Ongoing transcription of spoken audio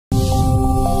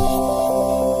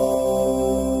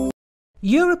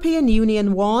European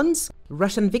Union warns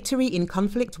Russian victory in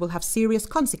conflict will have serious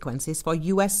consequences for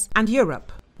US and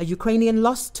Europe. A Ukrainian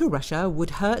loss to Russia would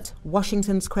hurt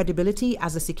Washington's credibility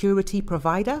as a security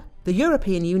provider. The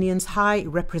European Union's High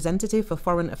Representative for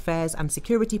Foreign Affairs and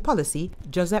Security Policy,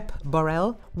 Josep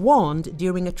Borrell, warned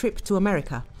during a trip to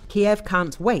America. Kiev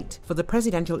can't wait for the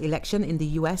presidential election in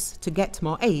the US to get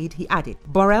more aid, he added.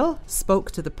 Borrell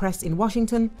spoke to the press in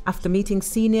Washington after meeting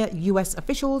senior US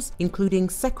officials, including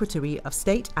Secretary of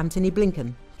State Antony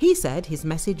Blinken. He said his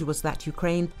message was that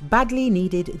Ukraine badly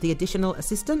needed the additional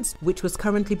assistance, which was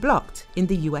currently blocked in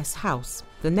the US House.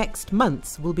 The next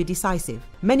months will be decisive.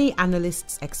 Many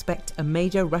analysts expect a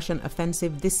major Russian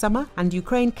offensive this summer, and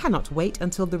Ukraine cannot wait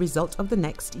until the result of the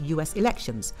next US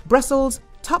elections. Brussels'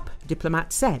 top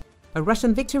diplomat said a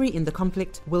Russian victory in the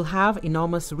conflict will have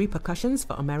enormous repercussions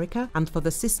for America and for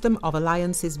the system of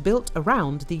alliances built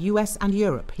around the US and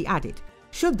Europe, he added.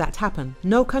 Should that happen,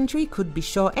 no country could be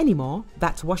sure anymore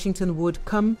that Washington would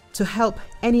come to help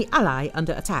any ally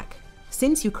under attack.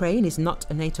 Since Ukraine is not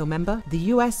a NATO member, the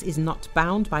US is not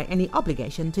bound by any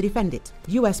obligation to defend it.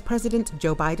 US President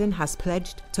Joe Biden has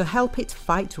pledged to help it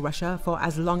fight Russia for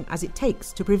as long as it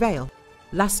takes to prevail.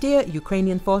 Last year,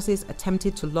 Ukrainian forces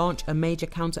attempted to launch a major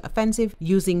counter-offensive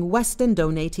using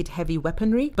Western-donated heavy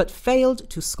weaponry, but failed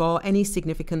to score any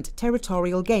significant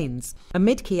territorial gains.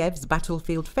 Amid Kiev's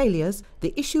battlefield failures,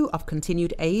 the issue of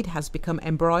continued aid has become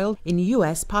embroiled in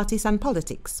US partisan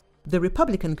politics. The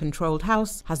Republican-controlled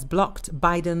House has blocked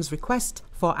Biden's request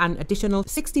for an additional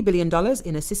 $60 billion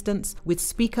in assistance, with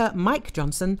Speaker Mike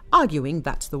Johnson arguing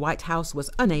that the White House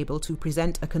was unable to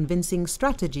present a convincing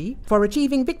strategy for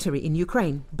achieving victory in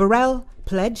Ukraine. Borrell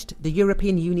pledged the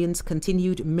European Union's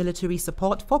continued military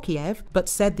support for Kiev, but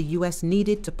said the US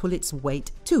needed to pull its weight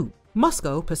too.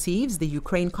 Moscow perceives the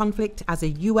Ukraine conflict as a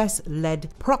US-led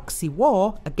proxy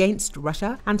war against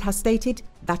Russia and has stated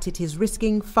that it is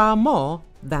risking far more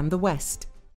than the West.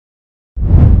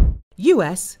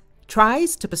 US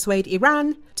tries to persuade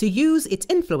Iran to use its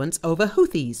influence over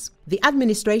Houthis. The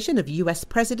administration of US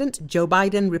President Joe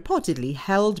Biden reportedly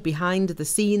held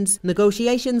behind-the-scenes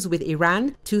negotiations with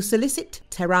Iran to solicit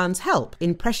Tehran's help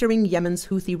in pressuring Yemen's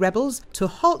Houthi rebels to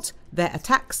halt their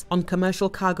attacks on commercial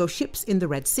cargo ships in the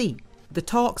Red Sea. The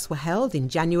talks were held in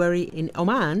January in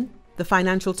Oman, the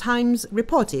Financial Times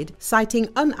reported, citing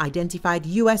unidentified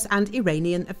US and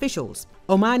Iranian officials.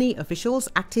 Omani officials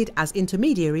acted as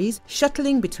intermediaries,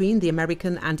 shuttling between the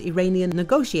American and Iranian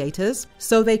negotiators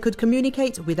so they could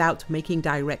communicate without making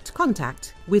direct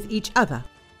contact with each other.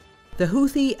 The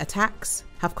Houthi attacks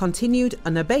have continued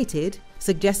unabated,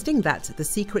 suggesting that the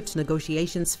secret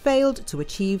negotiations failed to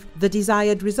achieve the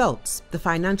desired results. The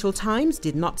Financial Times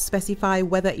did not specify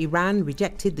whether Iran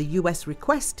rejected the US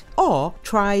request or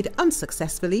tried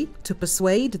unsuccessfully to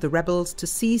persuade the rebels to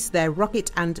cease their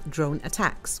rocket and drone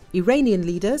attacks. Iranian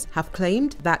leaders have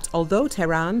claimed that although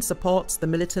Tehran supports the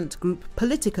militant group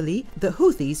politically, the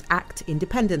Houthis act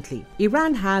independently.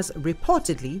 Iran has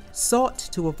reportedly sought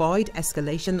to avoid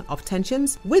escalation of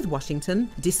tensions with Washington,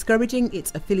 discouraging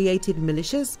its affiliated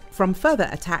militias from further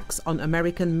attacks on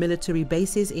American military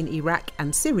bases in Iraq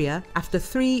and Syria after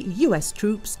 3 US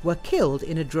troops were killed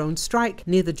in a drone strike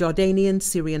near the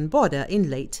Jordanian-Syrian border in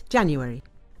late January.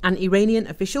 An Iranian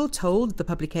official told the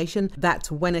publication that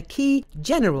when a key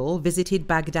general visited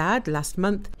Baghdad last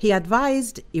month, he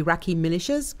advised Iraqi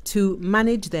militias to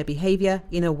manage their behavior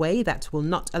in a way that will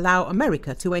not allow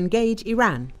America to engage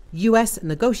Iran. US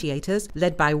negotiators,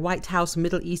 led by White House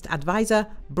Middle East advisor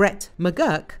Brett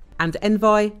McGurk and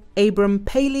envoy Abram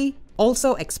Paley,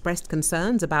 also expressed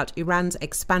concerns about Iran's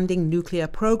expanding nuclear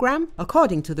program.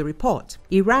 According to the report,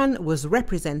 Iran was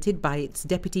represented by its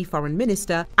Deputy Foreign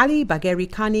Minister Ali Bagheri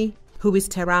Kani, who is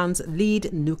Tehran's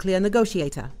lead nuclear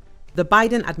negotiator. The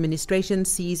Biden administration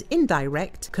sees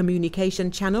indirect communication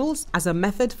channels as a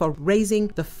method for raising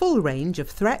the full range of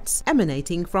threats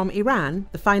emanating from Iran,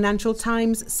 the Financial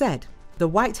Times said. The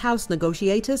White House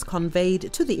negotiators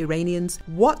conveyed to the Iranians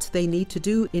what they need to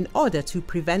do in order to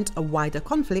prevent a wider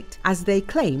conflict, as they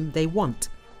claim they want.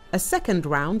 A second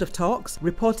round of talks,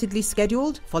 reportedly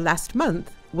scheduled for last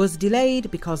month, was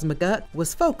delayed because McGurk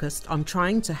was focused on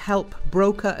trying to help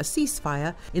broker a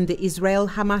ceasefire in the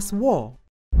Israel-Hamas war.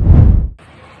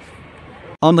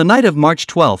 On the night of March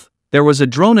 12, there was a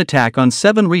drone attack on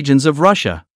 7 regions of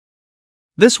Russia.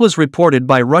 This was reported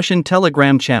by Russian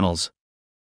Telegram channels.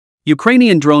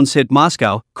 Ukrainian drones hit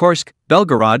Moscow, Kursk,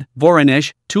 Belgorod,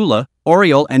 Voronezh, Tula,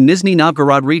 Oryol and Nizhny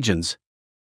Novgorod regions.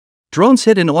 Drones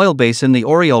hit an oil base in the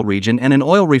Oryol region and an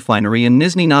oil refinery in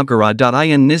Nizhny Novgorod.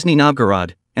 In Nizhny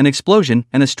Novgorod, an explosion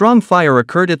and a strong fire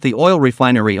occurred at the oil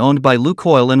refinery owned by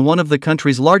Lukoil and one of the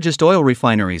country's largest oil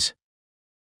refineries.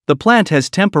 The plant has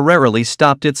temporarily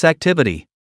stopped its activity.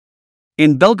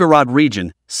 In Belgorod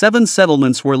region, 7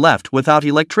 settlements were left without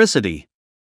electricity.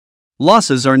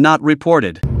 Losses are not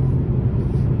reported.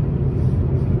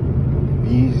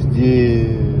 Везде